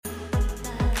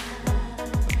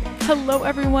Hello,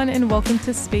 everyone, and welcome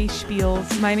to Space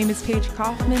Spiels. My name is Paige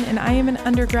Kaufman, and I am an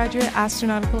undergraduate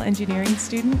astronautical engineering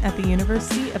student at the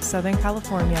University of Southern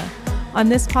California. On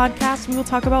this podcast, we will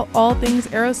talk about all things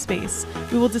aerospace.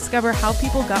 We will discover how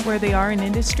people got where they are in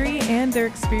industry and their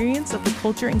experience of the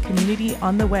culture and community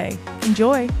on the way.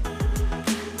 Enjoy!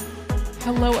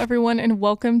 Hello, everyone, and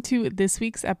welcome to this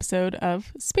week's episode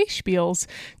of Space Spiels.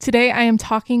 Today, I am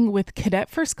talking with Cadet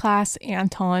First Class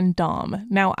Anton Dahm.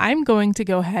 Now, I'm going to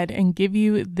go ahead and give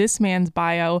you this man's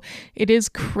bio. It is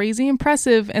crazy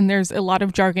impressive, and there's a lot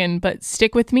of jargon, but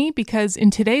stick with me because in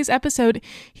today's episode,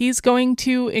 he's going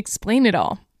to explain it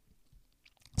all.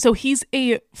 So he's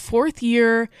a fourth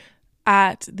year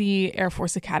at the Air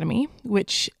Force Academy,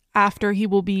 which after he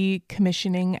will be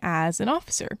commissioning as an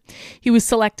officer. He was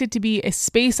selected to be a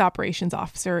space operations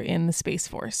officer in the Space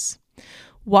Force.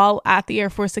 While at the Air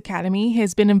Force Academy, he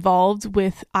has been involved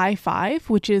with I-5,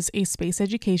 which is a space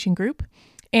education group,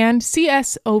 and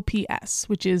CSOPS,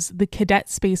 which is the Cadet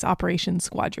Space Operations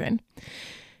Squadron.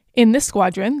 In this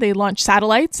squadron, they launch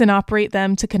satellites and operate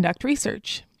them to conduct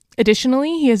research.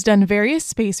 Additionally, he has done various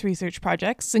space research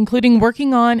projects, including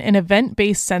working on an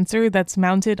event-based sensor that's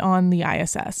mounted on the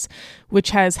ISS,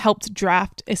 which has helped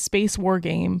draft a space war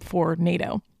game for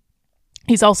NATO.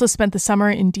 He's also spent the summer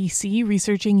in DC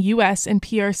researching US and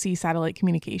PRC satellite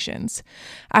communications.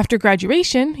 After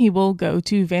graduation, he will go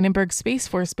to Vandenberg Space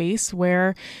Force Base,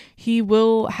 where he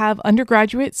will have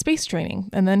undergraduate space training,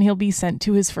 and then he'll be sent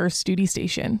to his first duty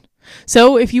station.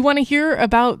 So if you want to hear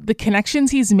about the connections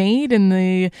he's made and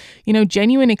the,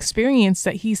 genuine experience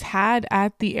that he's had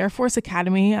at the Air Force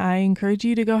Academy, I encourage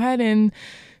you to go ahead and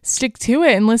stick to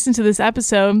it and listen to this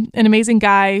episode. An amazing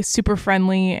guy, super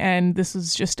friendly, and this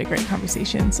was just a great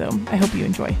conversation. So I hope you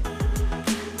enjoy.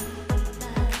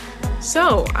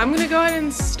 So I'm going to go ahead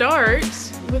and start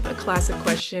with a classic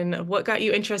question of what got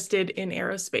you interested in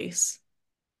aerospace?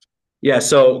 Yeah,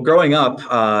 so growing up,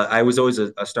 I was always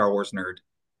a Star Wars nerd.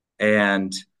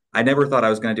 And I never thought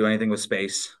I was going to do anything with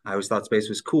space. I always thought space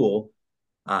was cool.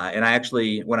 And I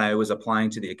actually, when I was applying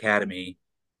to the academy,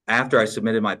 after I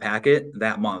submitted my packet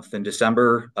that month in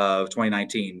December of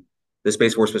 2019, the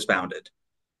Space Force was founded.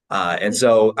 And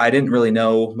so I didn't really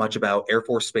know much about Air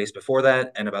Force space before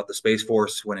that and about the Space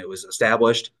Force when it was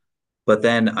established. But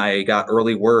then I got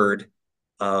early word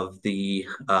of the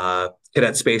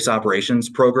Cadet Space Operations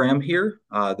program here.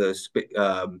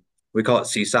 We call it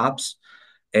CSOPS.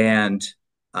 And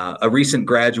a recent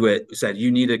graduate said,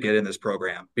 you need to get in this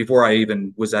program before I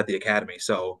even was at the academy.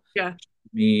 So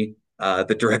the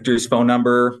director's phone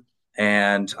number,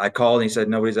 and I called and he said,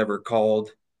 nobody's ever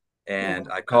called. And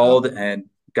I called and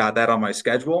got that on my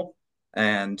schedule.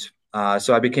 And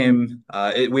so I became,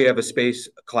 we have a space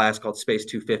class called Space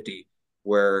 250,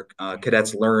 where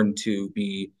cadets learn to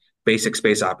be basic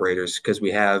space operators because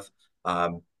we have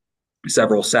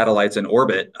several satellites in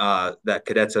orbit that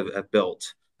cadets have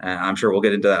built. And I'm sure we'll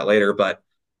get into that later, but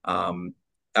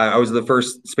I was the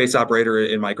first space operator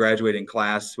in my graduating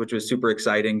class, which was super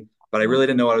exciting, but I really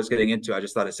didn't know what I was getting into. I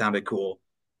just thought it sounded cool.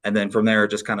 And then from there,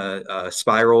 it just kind of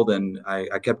spiraled, and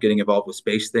I kept getting involved with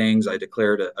space things. I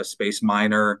declared a space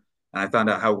minor, and I found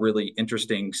out how really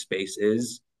interesting space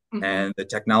is, and the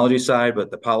technology side,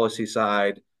 but the policy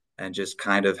side, and just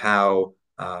kind of how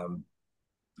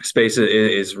space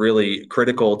is really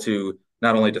critical to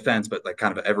not only defense, but like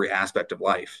kind of every aspect of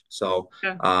life. So,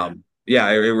 it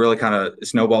really kind of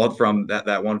snowballed from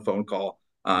that one phone call,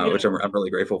 which I'm really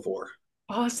grateful for.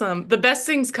 Awesome. The best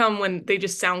things come when they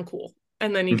just sound cool,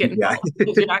 and then you get involved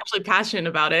because you're actually passionate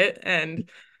about it, and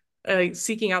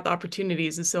seeking out the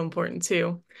opportunities is so important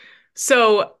too.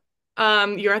 So,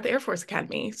 you're at the Air Force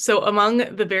Academy. So among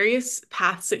the various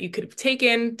paths that you could have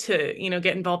taken to,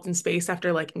 get involved in space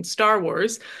after liking Star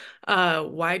Wars,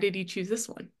 why did you choose this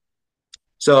one?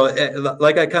 So,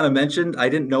 like I kind of mentioned, I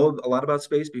didn't know a lot about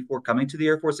space before coming to the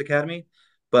Air Force Academy.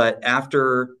 But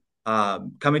after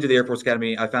coming to the Air Force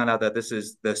Academy, I found out that this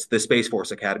is the Space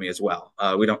Force Academy as well.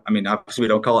 Obviously we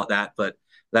don't call it that, but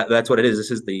that's what it is.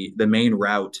 This is the main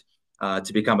route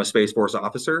to become a Space Force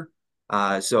officer.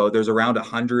 So there's around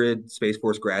 100 Space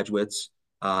Force graduates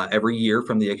every year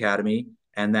from the Academy.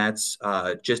 And that's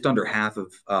just under half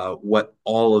of what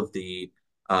all of the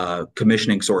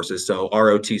commissioning sources, so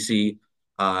ROTC,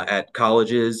 at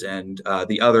colleges and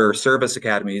the other service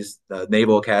academies, the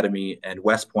Naval Academy and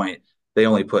West Point, they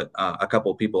only put a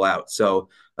couple of people out. So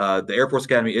the Air Force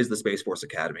Academy is the Space Force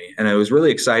Academy. And it was really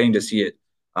exciting to see it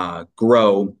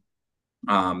grow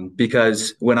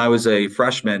because when I was a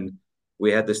freshman,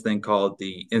 we had this thing called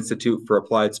the Institute for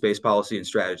Applied Space Policy and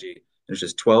Strategy. There's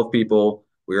just 12 people.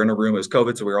 We were in a room. It was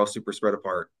COVID, so we were all super spread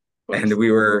apart. And we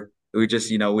were we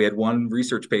just, we had one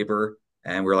research paper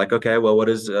and we're like, okay, well, what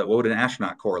would an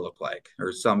astronaut corps look like?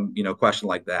 Or some, question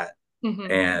like that.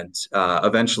 Hmm. And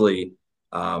eventually,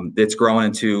 it's grown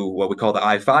into what we call the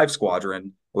I-5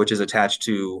 squadron, which is attached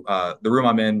to the room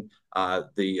I'm in,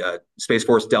 the Space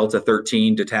Force Delta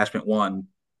 13 Detachment 1.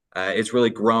 It's really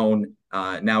grown.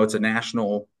 Now it's a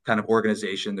national kind of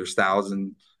organization. There's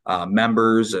 1,000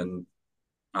 members, and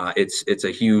it's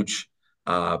a huge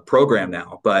program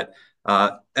now. But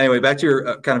anyway, back to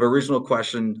your kind of original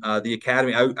question, the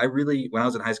academy. I really, when I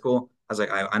was in high school, I was like,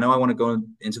 I know I want to go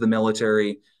into the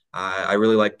military. I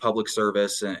really like public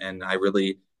service, and I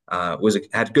really was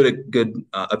had good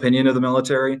opinion of the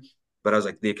military. But I was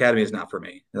like, the academy is not for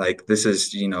me. Like this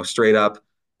is straight up.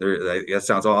 There, like, that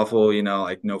sounds awful.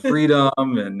 Like no freedom,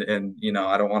 and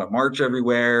I don't want to march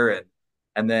everywhere,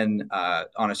 and then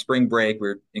on a spring break, we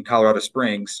are in Colorado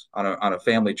Springs on a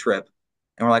family trip,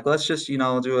 and we're like, let's just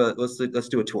let's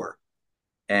do a tour.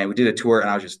 And we did a tour, and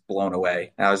I was just blown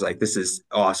away. And I was like, this is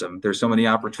awesome. There's so many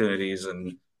opportunities,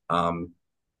 and um,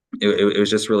 it was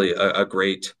just really a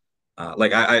great.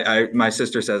 Like my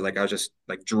sister says, like I was just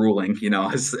like drooling,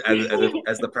 as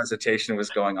the presentation was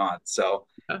going on. So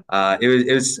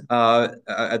it was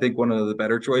I think one of the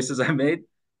better choices I made.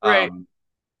 Right. Um,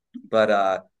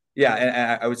 but yeah,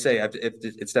 and I would say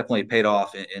it's definitely paid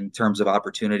off in terms of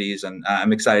opportunities, and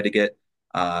I'm excited to get.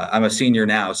 I'm a senior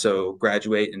now, so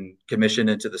graduate and commission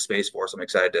into the Space Force. I'm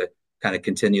excited to kind of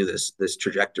continue this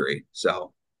trajectory.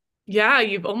 So, Yeah,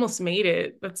 you've almost made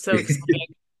it. That's so exciting.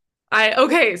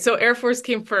 Okay, so Air Force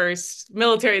came first,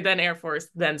 military, then Air Force,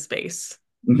 then space.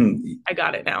 I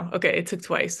got it now. Okay, it took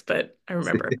twice, but I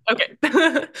remember.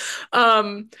 Okay.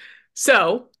 Um,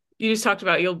 so you just talked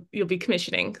about you'll be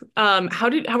commissioning. How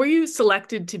were you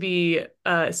selected to be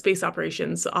a space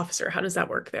operations officer? How does that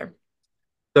work there?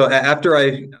 So after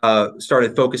I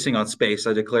started focusing on space,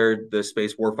 I declared the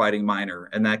space warfighting minor,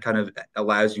 and that kind of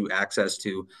allows you access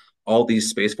to all these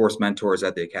Space Force mentors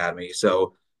at the academy.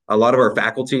 So a lot of our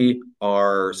faculty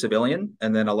are civilian,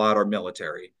 and then a lot are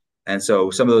military. And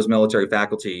so some of those military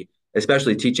faculty,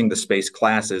 especially teaching the space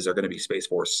classes, are going to be Space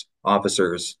Force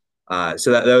officers.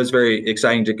 So that was very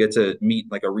exciting to get to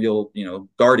meet like a real,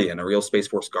 guardian, a real Space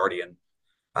Force guardian.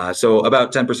 So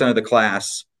about 10% of the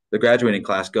class, the graduating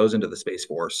class, goes into the Space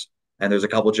Force, and there's a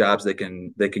couple jobs they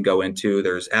can go into.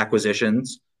 There's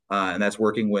acquisitions, and that's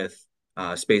working with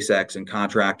SpaceX and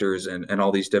contractors and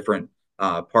all these different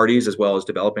parties, as well as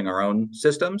developing our own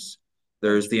systems.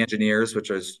 There's Nice. the engineers,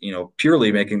 which is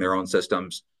purely making their own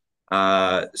systems,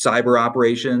 cyber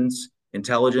operations,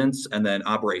 intelligence, and then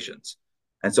operations.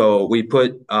 And so we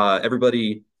put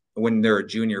everybody when they're a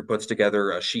junior puts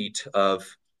together a sheet of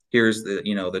here's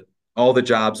the all the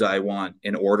jobs I want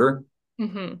in order,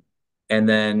 Hmm. and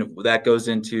then that goes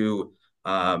into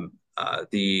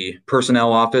the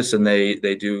personnel office, and they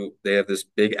have this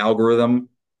big algorithm.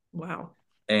 Wow.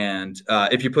 And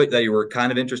if you put that you were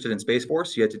kind of interested in Space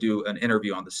Force, you had to do an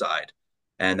interview on the side,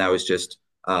 and that was just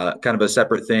kind of a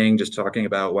separate thing, just talking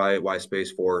about why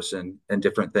Space Force and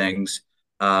different things.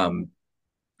 Um,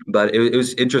 but it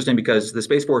was interesting because the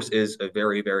Space Force is a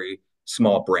very, very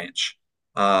small branch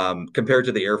compared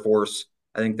to the Air Force.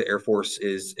 I think the Air Force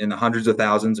is in the hundreds of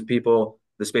thousands of people.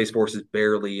 The Space Force is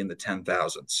barely in the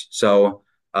 10,000s. So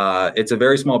it's a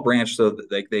very small branch, so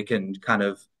that they can kind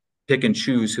of pick and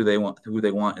choose who they want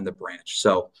in the branch.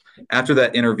 So after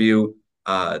that interview,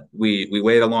 we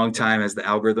wait a long time as the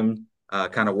algorithm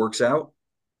kind of works out,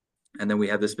 and then we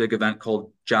have this big event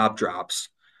called job drops,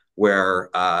 where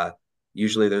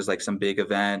usually there's like some big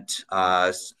event,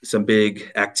 some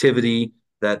big activity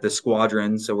that the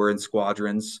squadron, so we're in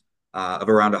squadrons of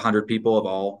around 100 people of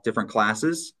all different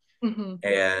classes, Hmm.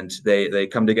 and they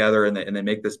come together and they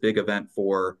make this big event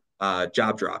for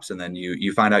job drops, and then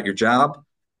you find out your job,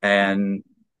 and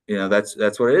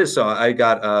that's what it is. So I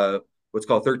got what's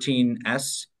called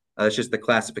 13S. It's just the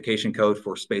classification code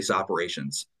for space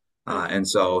operations, Okay. and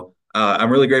so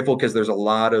I'm really grateful because there's a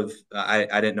lot of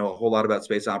I didn't know a whole lot about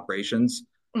space operations.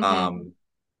 Hmm. Um,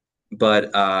 but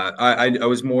I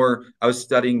was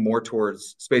studying more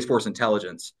towards Space Force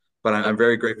intelligence, but I'm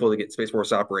very grateful to get Space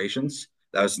Force operations.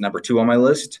 That was number two on my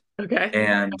list, Okay.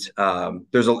 and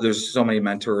there's so many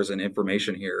mentors and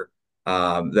information here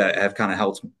that have kind of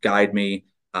helped guide me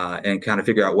and kind of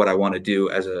figure out what I want to do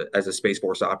as a Space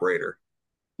Force operator.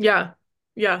 Yeah.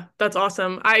 Yeah, that's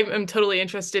awesome. I am totally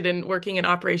interested in working in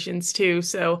operations too.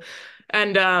 So,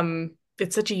 and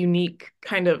it's such a unique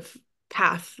kind of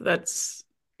path that's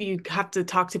you have to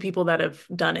talk to people that have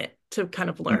done it to kind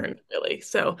of learn, really.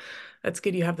 So, that's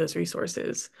good you have those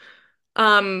resources.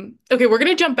 Okay, we're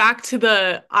gonna jump back to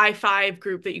the I-5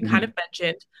 group that you kind of Mhm.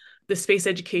 mentioned. the space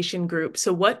education group.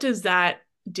 So what does that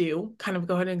do? Kind of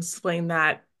go ahead and explain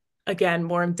that again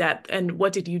more in depth. And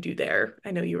what did you do there?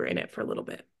 I know you were in it for a little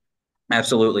bit.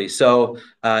 Absolutely. So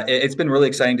it's been really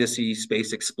exciting to see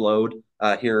space explode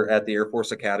here at the Air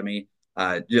Force Academy.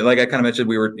 Like I kind of mentioned,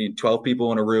 we were 12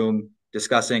 people in a room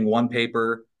discussing one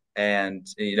paper, and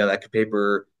that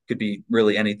paper could be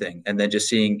really anything. And then just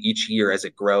seeing each year as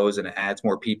it grows and it adds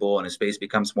more people and a space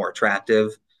becomes more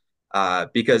attractive.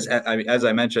 Because as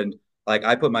I mentioned, like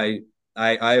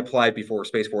I applied before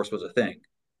Space Force was a thing,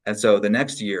 and so the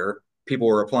next year people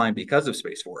were applying because of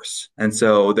Space Force, and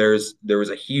so there was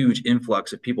a huge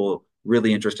influx of people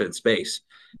really interested in space,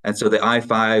 and so the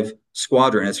I-5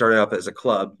 squadron, it started off as a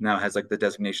club, now it has like the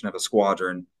designation of a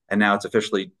squadron, and now it's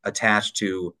officially attached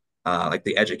to like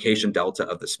the education delta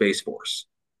of the Space Force.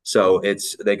 So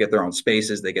they get their own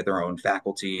spaces, they get their own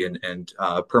faculty and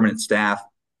permanent staff,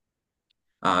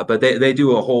 but they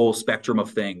do a whole spectrum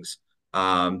of things.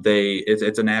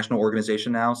 It's a national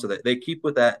organization now, so that they keep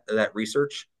with that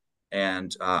research.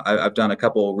 And I've done a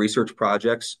couple research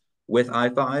projects with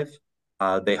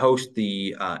I-5. They host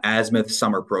the Azimuth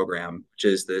Summer Program, which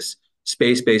is this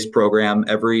space-based program.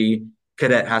 Every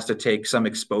cadet has to take some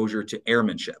exposure to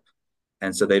airmanship,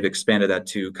 and so they've expanded that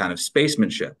to kind of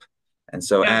spacemanship. And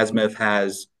so Yeah. Azimuth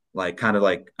has like kind of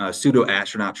like pseudo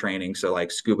astronaut training, so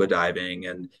like scuba diving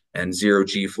and zero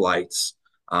G flights,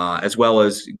 as well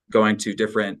as going to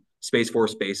different Space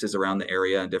Force bases around the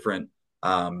area and different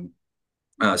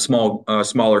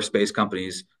smaller space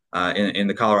companies in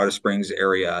the Colorado Springs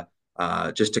area,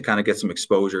 just to kind of get some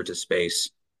exposure to space.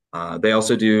 They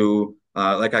also do,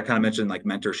 like I kind of mentioned, like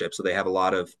mentorship. So they have a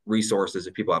lot of resources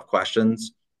if people have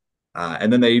questions.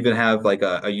 And then they even have like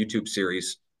a YouTube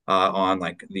series on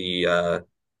like the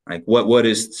like what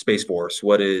is Space Force?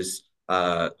 What is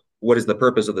the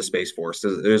purpose of the Space Force?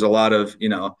 There's a lot of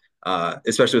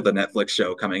especially with the Netflix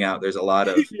show coming out. There's a lot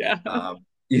of Yeah.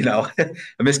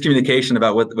 a miscommunication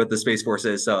about what the Space Force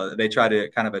is. So they try to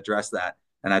kind of address that,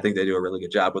 and I think they do a really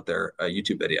good job with their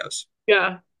YouTube videos.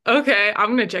 Yeah. Okay. I'm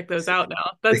gonna check those out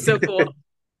now. That's so cool.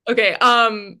 Okay.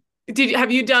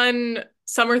 Have you done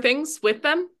summer things with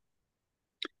them?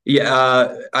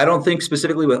 Yeah, I don't think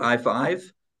specifically with I-5,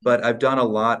 but I've done a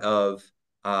lot of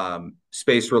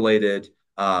space related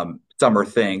summer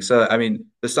things. So, I mean,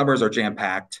 the summers are jam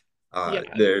packed.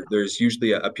 Yeah. There's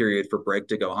usually a period for break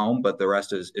to go home, but the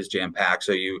rest is jam packed.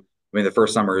 I mean, the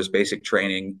first summer is basic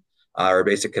training or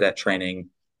basic cadet training.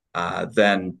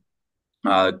 Then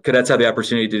cadets have the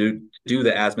opportunity to do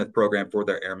the azimuth program for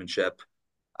their airmanship.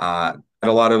 And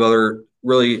a lot of other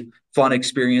really fun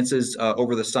experiences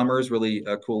over the summers, really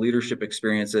cool leadership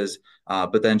experiences.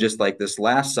 But then just like this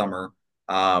last summer,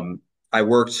 I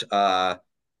worked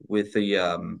with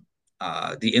the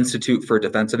Institute for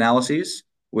Defense Analyses,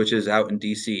 which is out in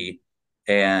DC,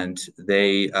 and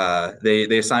they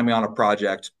assigned me on a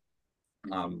project,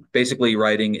 basically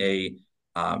writing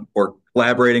or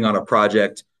collaborating on a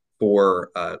project for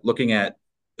looking at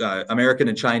American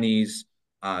and Chinese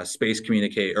space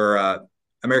communicate or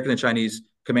American and Chinese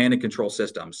command and control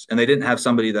systems, and they didn't have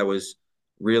somebody that was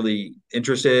really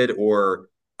interested or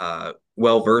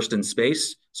well versed in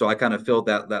space. So I kind of filled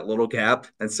that little gap,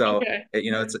 and so Okay.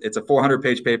 it's a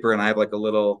 400-page paper, and I have like a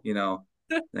little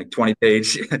like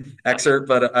 20-page excerpt,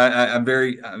 but I'm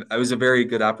very I was a very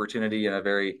good opportunity and a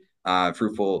very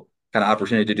fruitful kind of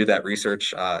opportunity to do that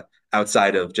research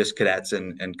outside of just cadets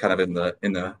and kind of in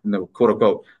the quote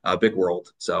unquote big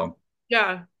world. So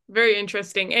Yeah. Very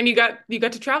interesting. And you got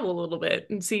to travel a little bit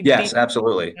and see yes, the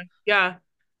absolutely. yeah.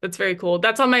 That's very cool.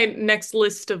 That's on my next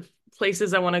list of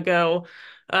places I want to go.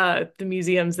 The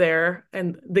museums there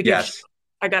and the gift shop. Yes,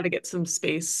 I got to get some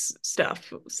space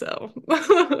stuff. So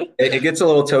it gets a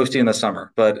little toasty in the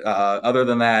summer, but other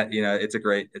than that, it's a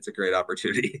great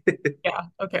opportunity. yeah,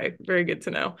 okay. Very good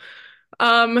to know.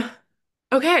 Um,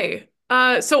 okay.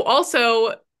 So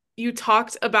also you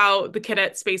talked about the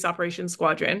Cadet Space Operations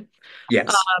Squadron,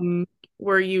 Yes. um,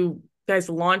 where you guys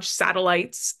launch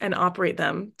satellites and operate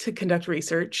them to conduct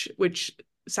research, which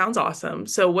sounds awesome.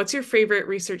 So what's your favorite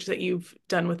research that you've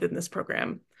done within this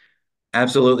program?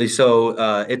 Absolutely. So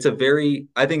I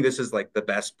think this is like the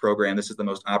best program. This is the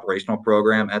most operational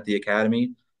program at the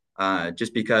Academy,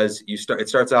 just because it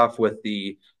starts off with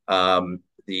the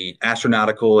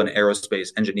astronautical and aerospace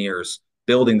engineers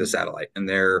building the satellite, and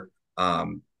they're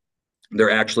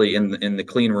actually in the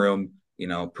clean room,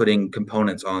 putting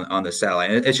components on the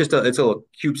satellite. And it's just it's a little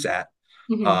CubeSat,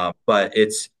 Mhm. but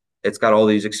it's got all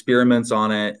these experiments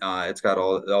on it. It's got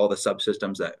all the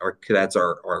subsystems that our cadets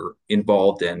are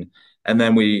involved in, and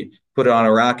then we put it on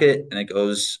a rocket and it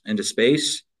goes into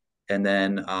space, and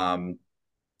then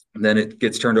And then it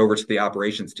gets turned over to the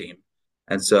operations team.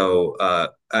 And so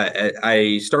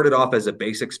I started off as a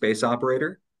basic space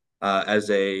operator, as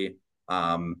a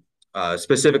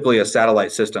specifically a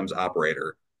satellite systems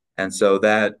operator. And so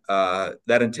that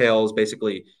entails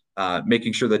basically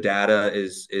making sure the data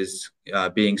is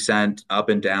being sent up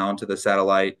and down to the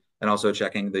satellite, and also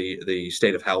checking the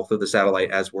state of health of the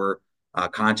satellite as we're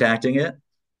contacting it.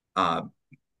 Uh,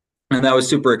 and that was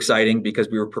super exciting because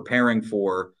we were preparing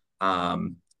for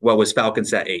what was Falcon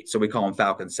Sat 8. So we call them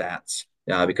Falcon Sats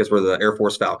because we're the Air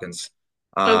Force Falcons.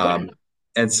 Okay.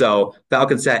 And so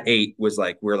Falcon Sat 8 was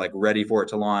like, we're like ready for it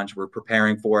to launch. We're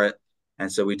preparing for it.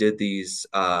 And so we did these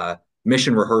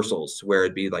mission rehearsals where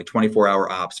it'd be like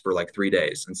 24-hour ops for like 3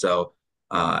 days. And so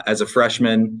as a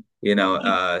freshman,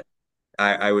 I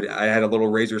had a little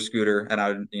Razor scooter, and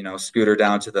I would scooter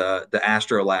down to the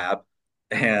Astro Lab,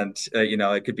 and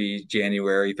it could be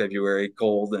January, February,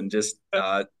 cold, and just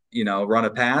run a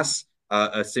pass,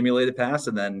 a simulated pass,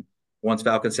 and then once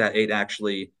Falcon Sat 8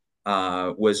 actually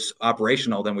was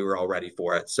operational, then we were all ready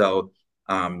for it. So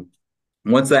um,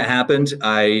 once that happened,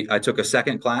 I took a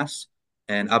second class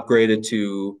and upgraded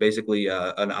to basically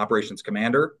an operations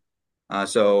commander.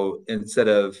 So instead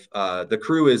of the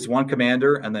crew is one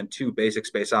commander and then two basic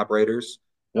space operators.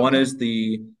 One Okay. is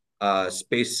the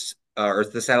space or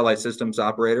the satellite systems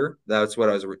operator. That's what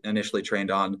I was initially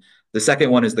trained on. The second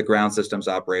one is the ground systems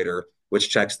operator, which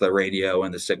checks the radio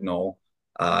and the signal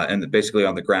basically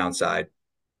on the ground side.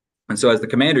 And so as the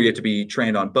commander, you have to be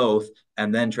trained on both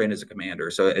and then trained as a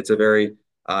commander. So it was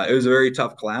a very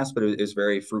tough class, but it was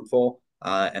very fruitful.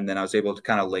 And then I was able to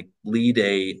kind of like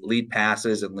lead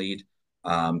passes and lead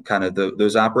kind of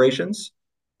those operations.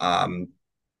 Um,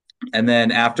 and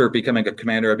then after becoming a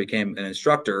commander, I became an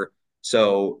instructor.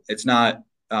 So it's not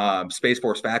Space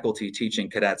Force faculty teaching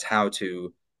cadets how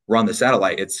to run the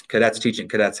satellite. It's cadets teaching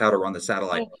cadets how to run the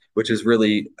satellite, Oh, which is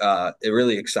really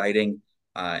exciting.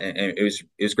 And it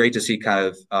was great to see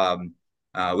kind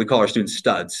of we call our students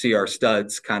studs, see our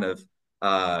studs kind of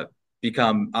uh,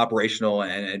 become operational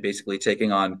and basically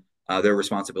taking on their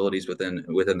responsibilities within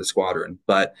the squadron.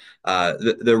 But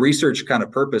the research kind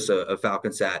of purpose of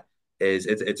FalconSat is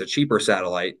it's a cheaper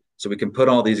satellite, so we can put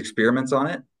all these experiments on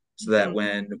it, so that mhm.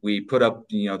 when we put up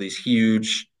these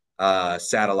huge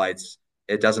satellites,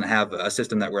 it doesn't have a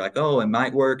system that we're like, oh, it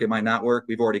might work, it might not work.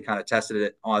 We've already kind of tested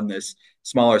it on this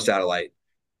smaller satellite.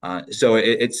 So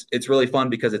it's really fun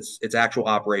because it's actual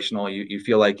operational. You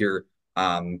feel like you're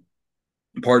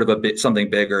part of a bit something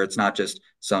bigger. It's not just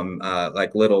some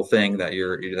like little thing that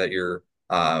you're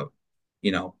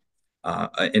you know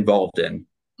involved in.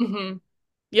 Mhm.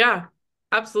 Yeah,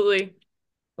 absolutely.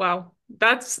 Wow.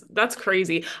 That's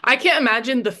crazy. I can't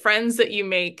imagine the friends that you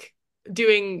make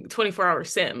doing 24-hour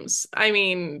sims. I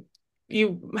mean,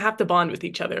 you have to bond with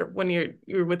each other when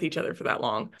you're with each other for that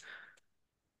long.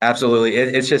 Absolutely.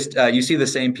 It's just you see the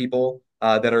same people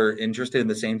that are interested in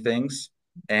the same things.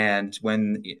 And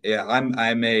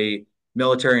I'm a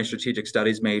military and strategic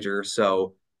studies major,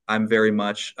 so I'm very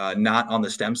much not on the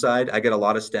STEM side. I get a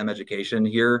lot of STEM education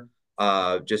here,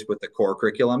 just with the core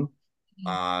curriculum.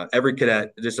 Every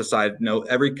cadet, just a side note,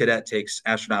 every cadet takes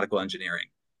astronautical engineering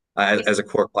as a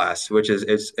core class, which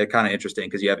is kind of interesting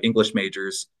because you have English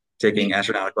majors taking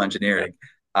astronautical engineering.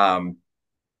 Um,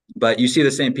 but you see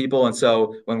the same people, and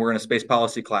so when we're in a space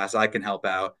policy class, I can help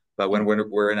out. But when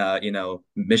we're in a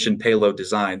mission payload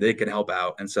design, they can help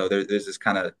out, and so there's this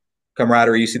kind of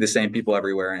camaraderie. You see the same people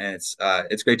everywhere, and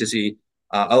it's great to see.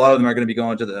 A lot of them are going to be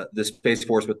going to the Space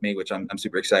Force with me, which I'm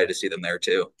super excited to see them there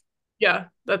too. Yeah,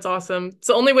 that's awesome. It's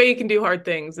the only way you can do hard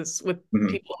things is with Mhm.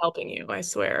 people helping you, I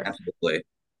swear. Absolutely.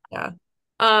 Yeah.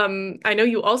 I know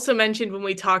you also mentioned when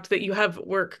we talked that you have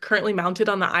work currently mounted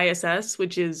on the ISS,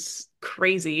 which is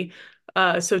crazy.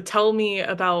 So tell me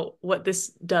about what this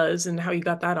does and how you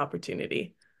got that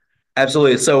opportunity.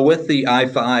 Absolutely. So with the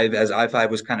I-5, as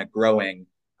I-5 was kind of growing,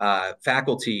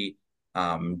 faculty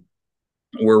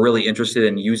were really interested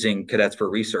in using cadets for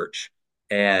research.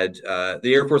 And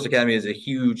the Air Force Academy is a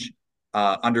huge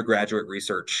undergraduate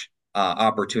research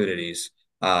opportunities.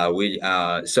 So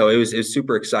it was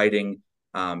super exciting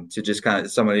to just kind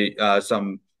of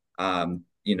some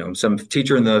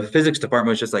teacher in the physics department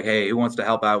was just like, hey, who wants to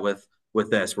help out with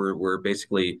this? We're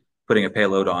basically putting a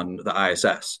payload on the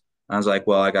ISS. And I was like,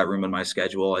 well, I got room in my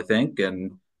schedule, I think,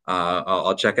 and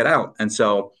I'll check it out. And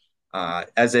so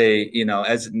as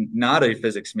not a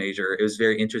physics major, it was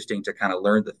very interesting to kind of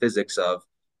learn the physics of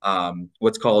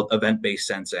what's called event-based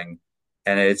sensing.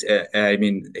 And I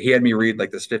mean, he had me read like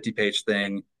this 50-page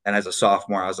thing And as a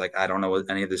sophomore, I was like, I don't know what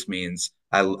any of this means.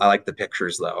 I like the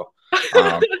pictures though.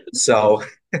 Um, so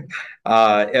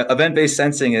event-based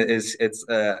sensing is it's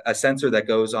a sensor that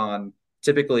goes on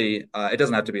typically it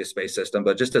doesn't have to be a space system,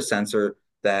 but just a sensor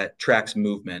that tracks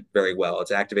movement very well.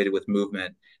 It's activated with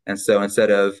movement. And so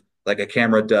instead of like a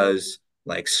camera does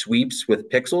like sweeps with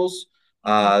pixels,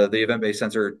 the event-based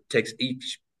sensor takes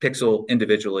each pixel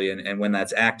individually, and when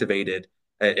that's activated,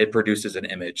 it produces an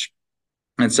image.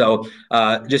 And so,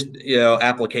 just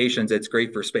applications. It's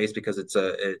great for space because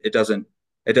it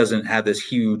doesn't have this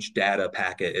huge data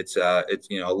packet. It's a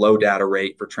low data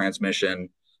rate for transmission,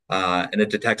 and it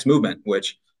detects movement.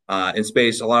 Which in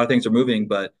space, a lot of things are moving,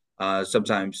 but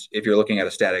sometimes if you're looking at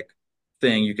a static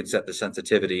thing, you can set the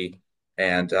sensitivity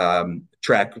and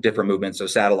track different movements. So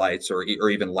satellites or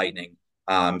even lightning.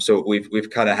 So we've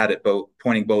kind of had it both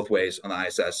pointing both ways on the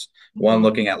ISS. One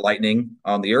looking at lightning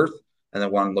on the Earth, and then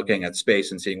one looking at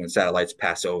space and seeing when satellites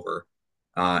pass over.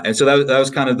 And so that was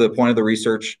kind of the point of the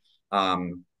research,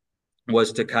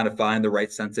 was to kind of find the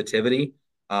right sensitivity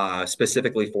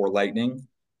specifically for lightning.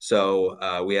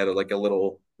 So we had like a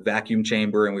little vacuum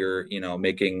chamber, and we were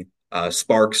making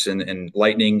sparks and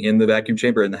lightning in the vacuum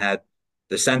chamber, and had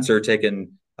the sensor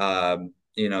taking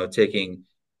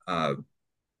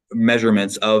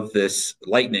measurements of this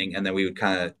lightning, and then we would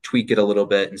kind of tweak it a little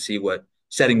bit and see what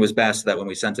setting was best, so that when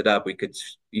we sent it up,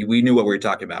 we knew what we were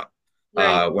talking about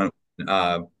Right.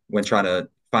 when trying to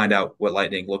find out what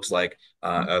lightning looks like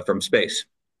from space.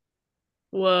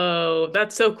 Whoa,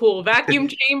 that's so cool. Vacuum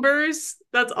chambers.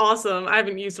 That's awesome. I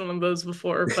haven't used one of those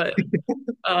before, but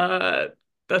uh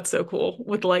that's so cool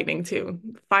with lightning too.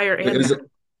 Fire It and was vacuum.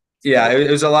 It's Yeah, cool. it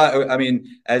was a lot. I mean,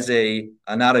 as a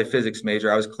not a physics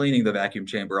major, I was cleaning the vacuum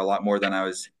chamber a lot more than I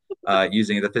was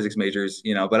using the physics majors.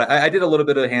 But I did a little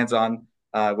bit of hands-on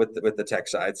with the tech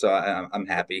side, so I'm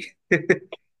happy.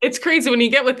 It's crazy when you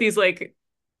get with these like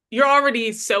you're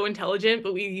already so intelligent,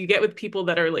 but you get with people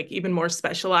that are like even more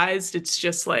specialized, it's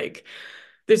just like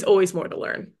there's always more to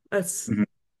learn. That's Mhm.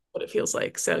 what it feels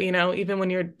like. So, even when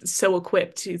you're so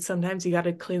equipped, sometimes you got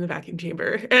to clean the vacuum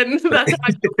chamber. And that's how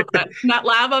I feel about that. And that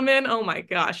lab I'm in, oh my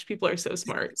gosh, people are so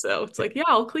smart. So it's like, yeah,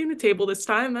 I'll clean the table this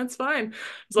time. That's fine.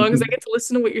 As long as I get to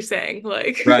listen to what you're saying.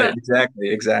 Like Right, that,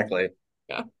 exactly.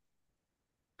 yeah.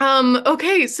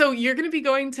 Okay, so you're going to be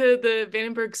going to the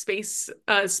Vandenberg Space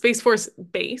Force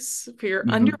base for your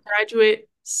Mhm. undergraduate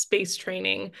space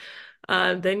training.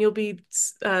 Then you'll be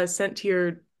sent to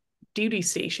your duty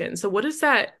station. So, what does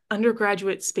that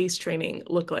undergraduate space training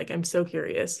look like? I'm so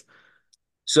curious.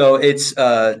 So it's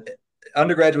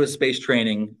undergraduate space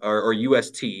training, or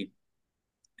UST,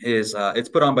 is it's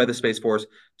put on by the Space Force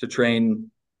to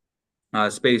train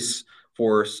Space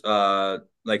Force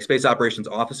like space operations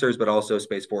officers, but also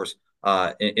Space Force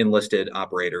enlisted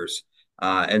operators.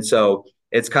 And so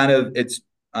it's the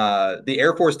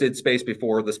Air Force did space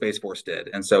before the Space Force did,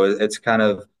 and so it's kind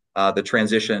of the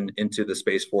transition into the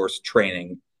Space Force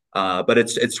training. But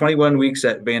it's 21 weeks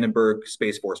at Vandenberg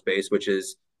Space Force Base, which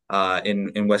is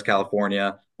in West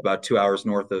California, about 2 hours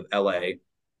north of LA.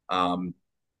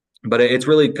 But it's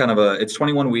really kind of it's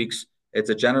 21 weeks. It's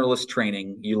a generalist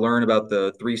training. You learn about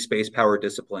the three space power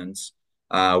disciplines,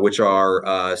 which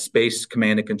are space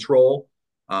command and control,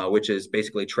 which is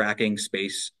basically tracking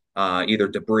space, either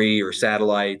debris or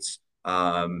satellites,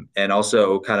 and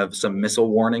also kind of some missile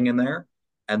warning in there.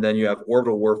 And then you have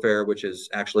orbital warfare, which is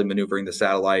actually maneuvering the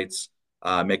satellites,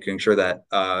 making sure that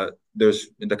there's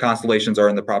the constellations are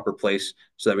in the proper place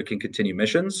so that we can continue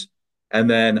missions. And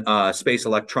then space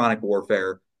electronic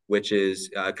warfare, which is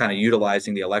kind of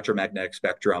utilizing the electromagnetic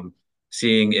spectrum,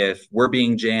 seeing if we're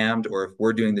being jammed or if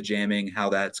we're doing the jamming, how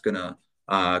that's going to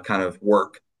kind of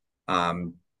work.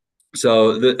 Um,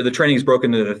 so the training is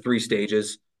broken into three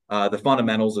stages. The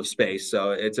fundamentals of space.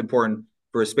 So it's important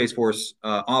for a Space Force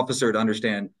officer to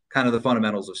understand kind of the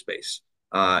fundamentals of space.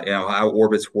 How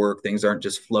orbits work. Things aren't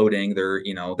just floating.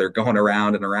 They're going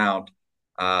around and around.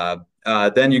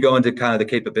 Then you go into kind of the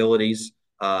capabilities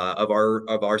of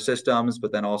our systems,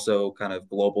 but then also kind of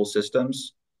global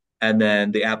systems, and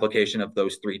then the application of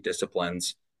those three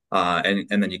disciplines, and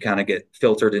then you kind of get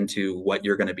filtered into what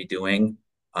you're going to be doing.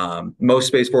 Most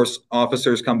Space Force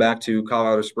officers come back to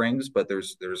Colorado Springs, but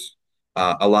there's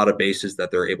a lot of bases that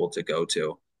they're able to go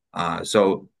to.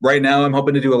 So right now, I'm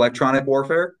hoping to do electronic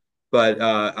warfare, but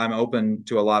I'm open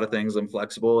to a lot of things. I'm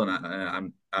flexible,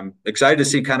 and I'm excited to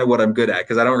see kind of what I'm good at,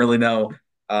 because I don't really know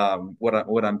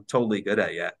what I'm totally good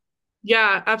at yet.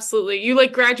 Yeah, absolutely. You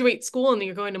like graduate school and then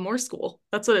you're going to more school.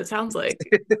 That's what it sounds like.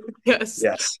 Yes.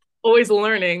 Yes. Always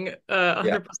learning, Yeah.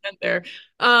 100% there.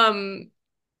 Um,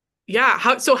 Yeah.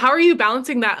 How are you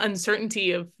balancing that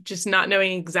uncertainty of just not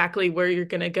knowing exactly where you're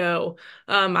gonna go?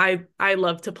 I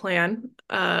love to plan,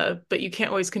 but you can't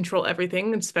always control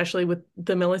everything, especially with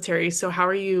the military. So how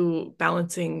are you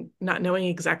balancing not knowing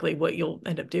exactly what you'll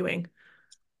end up doing?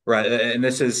 Right. And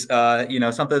this is,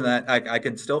 something that I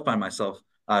can still find myself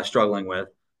struggling with.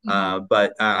 Hmm.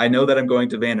 But I know that I'm going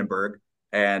to Vandenberg,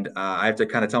 and I have to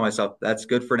kind of tell myself that's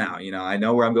good for now. I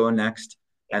know where I'm going next,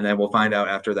 and then we'll find out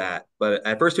after that. But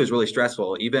at first, it was really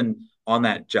stressful. Even on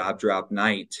that job drop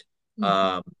night, Hmm.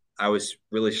 um, I was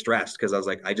really stressed because I was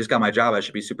like, I just got my job. I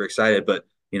should be super excited, but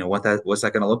what's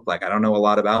that going to look like? I don't know a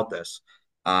lot about this.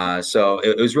 So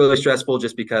it was really stressful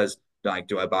just because like,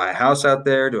 do I buy a house out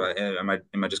there? Am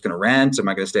I just going to rent? Am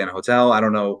I going to stay in a hotel? I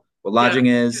don't know what Yeah. lodging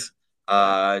is.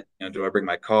 Yeah. Do I bring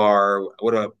my car?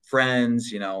 What about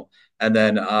friends? And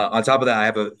then on top of that, I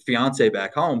have a fiance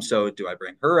back home. So do I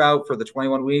bring her out for the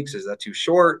 21 weeks? Is that too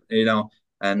short?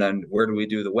 And then where do we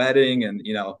do the wedding? And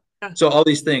Yeah. so all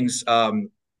these things.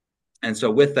 And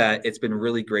so with that, it's been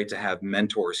really great to have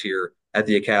mentors here at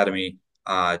the academy,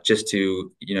 just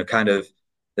to kind of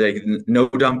like no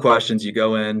dumb questions. You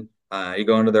go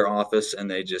into their office, and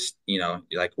they just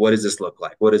like, what does this look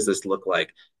like? What does this look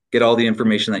like? Get all the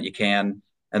information that you can,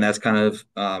 and that's kind of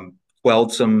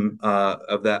quelled some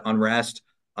of that unrest.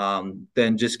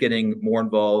 Then just getting more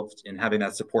involved in having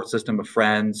that support system of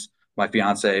friends, my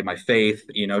fiance, my faith,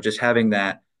 just having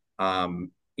that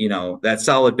that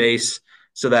solid base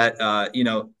so that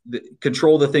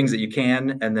control the things that you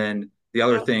can, and then the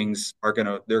other Yeah. things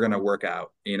they're gonna work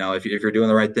out. If you're doing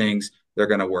the right things, they're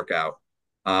gonna work out.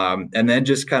 And then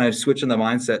just kind of switching the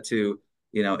mindset to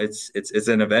it's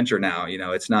an adventure now.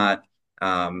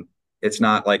 Um, it's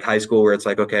not like high school where it's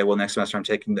like, okay, well, next semester I'm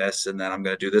taking this, and then I'm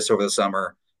going to do this over the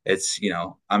summer. It's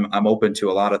I'm open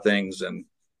to a lot of things, and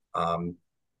um,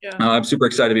 Yeah. I'm super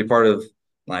excited to be part of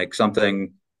like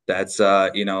something that's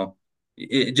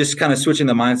just kind of switching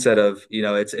the mindset of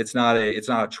it's not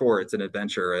a chore, it's an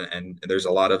adventure, and there's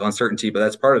a lot of uncertainty, but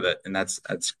that's part of it, and that's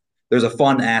there's a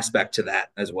fun aspect to that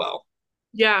as well.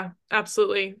 Yeah,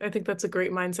 absolutely. I think that's a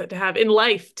great mindset to have in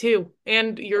life too,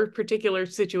 and your particular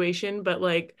situation, but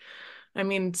like, I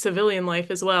mean, civilian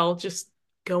life as well, just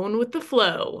going with the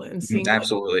flow and seeing what.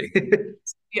 Absolutely.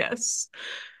 Yes.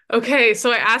 Okay,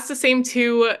 so I asked the same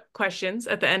two questions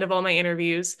at the end of all my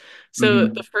interviews. So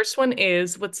the Mhm. first one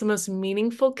is, what's the most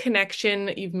meaningful connection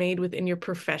you've made within your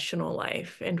professional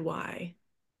life and why?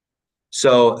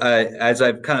 So, as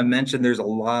I've kind of mentioned, there's a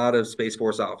lot of Space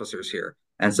Force officers here.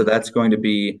 And so Mhm. that's going to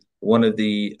be one of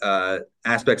the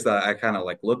aspects that I kind of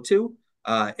like look to.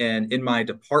 And in my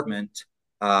department,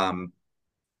 um,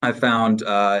 I found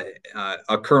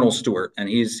a Colonel Stewart, and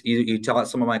he taught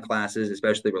some of my classes,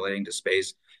 especially relating to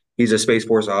space. He's a Space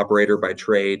Force operator by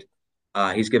trade.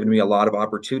 He's given me a lot of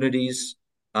opportunities.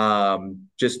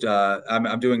 Just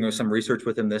I'm doing some research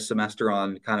with him this semester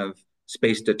on kind of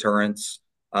space deterrence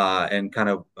and kind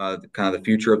of the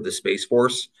future of the Space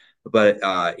Force. But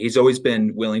he's always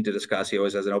been willing to discuss. He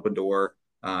always has an open door.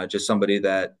 Just somebody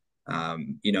that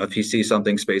if he sees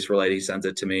something space related, he sends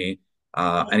it to me,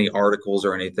 any articles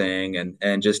or anything,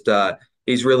 and just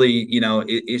he's really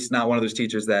it's not one of those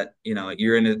teachers that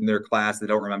you're in their class, they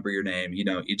don't remember your name,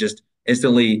 you just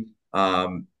instantly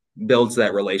builds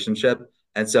that relationship.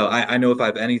 And so I know if I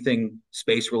have anything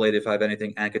space related, if I have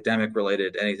anything academic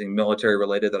related, anything military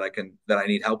related that I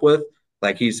need help with,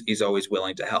 like he's always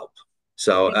willing to help.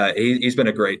 So he's been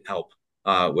a great help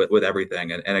with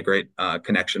everything, and a great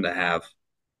connection to have.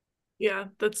 Yeah,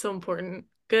 that's so important.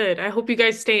 Good. I hope you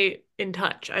guys stay in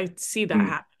touch. I see that Mm.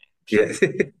 happening, I'm Yeah. sure.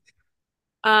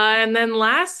 And then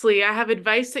lastly, I have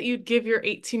advice that you'd give your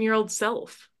 18-year-old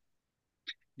self.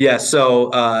 Yeah,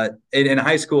 so in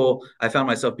high school, I found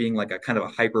myself being like a kind of a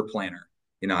hyper planner.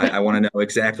 I want to know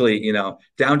exactly,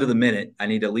 down to the minute. I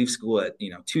need to leave school at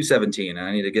 2:17, and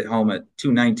I need to get home at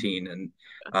 2:19, and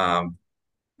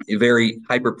a very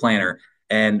hyper planner.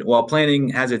 And while planning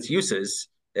has its uses,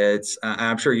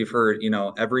 I'm sure you've heard,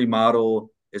 every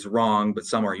model is wrong, but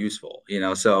some are useful.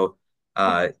 So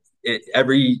uh,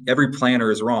 every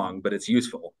planner is wrong, but it's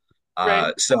useful.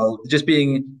 Right. So just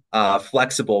being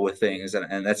flexible with things,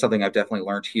 and that's something I've definitely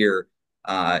learned here.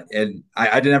 And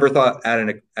I never thought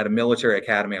at a military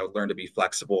academy I would learn to be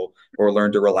flexible or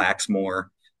learn to relax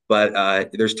more. But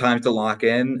there's times to lock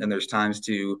in, and there's times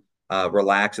to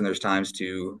relax, and there's times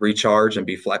to recharge and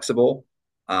be flexible.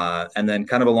 And then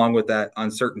kind of along with that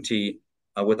uncertainty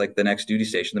with like the next duty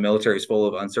station, the military is full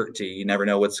of uncertainty. You never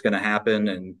know what's going to happen.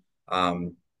 And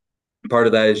part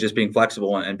of that is just being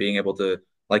flexible and being able to,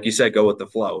 like you said, go with the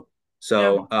flow. Yeah.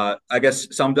 So I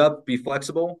guess summed up, be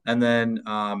flexible, and then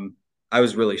I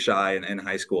was really shy in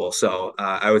high school. So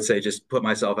I would say just put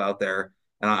myself out there.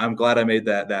 And I'm glad I made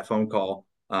that phone call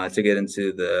to get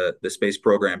into the space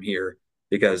program here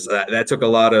because that took a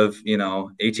lot of,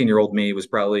 18-year-old me was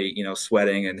probably,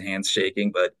 sweating and hands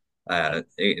shaking, but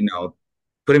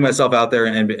putting myself out there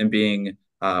and being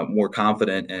more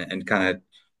confident and kind of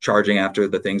charging after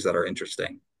the things that are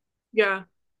interesting. Yeah.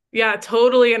 Yeah,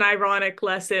 totally an ironic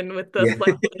lesson with the Yeah.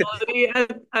 flexibility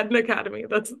at an academy.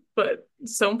 But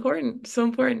so important, so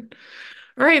important.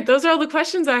 All right, those are all the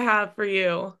questions I have for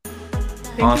you.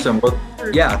 Thank you. Awesome. Well,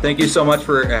 yeah, thank you so much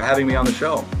for having me on the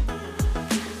show.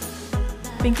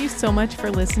 Thank you so much for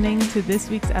listening to this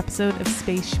week's episode of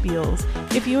Space Spiels.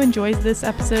 If you enjoyed this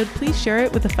episode, please share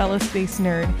it with a fellow space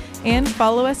nerd and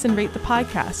follow us and rate the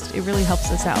podcast. It really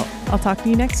helps us out. I'll talk to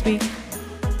you next week.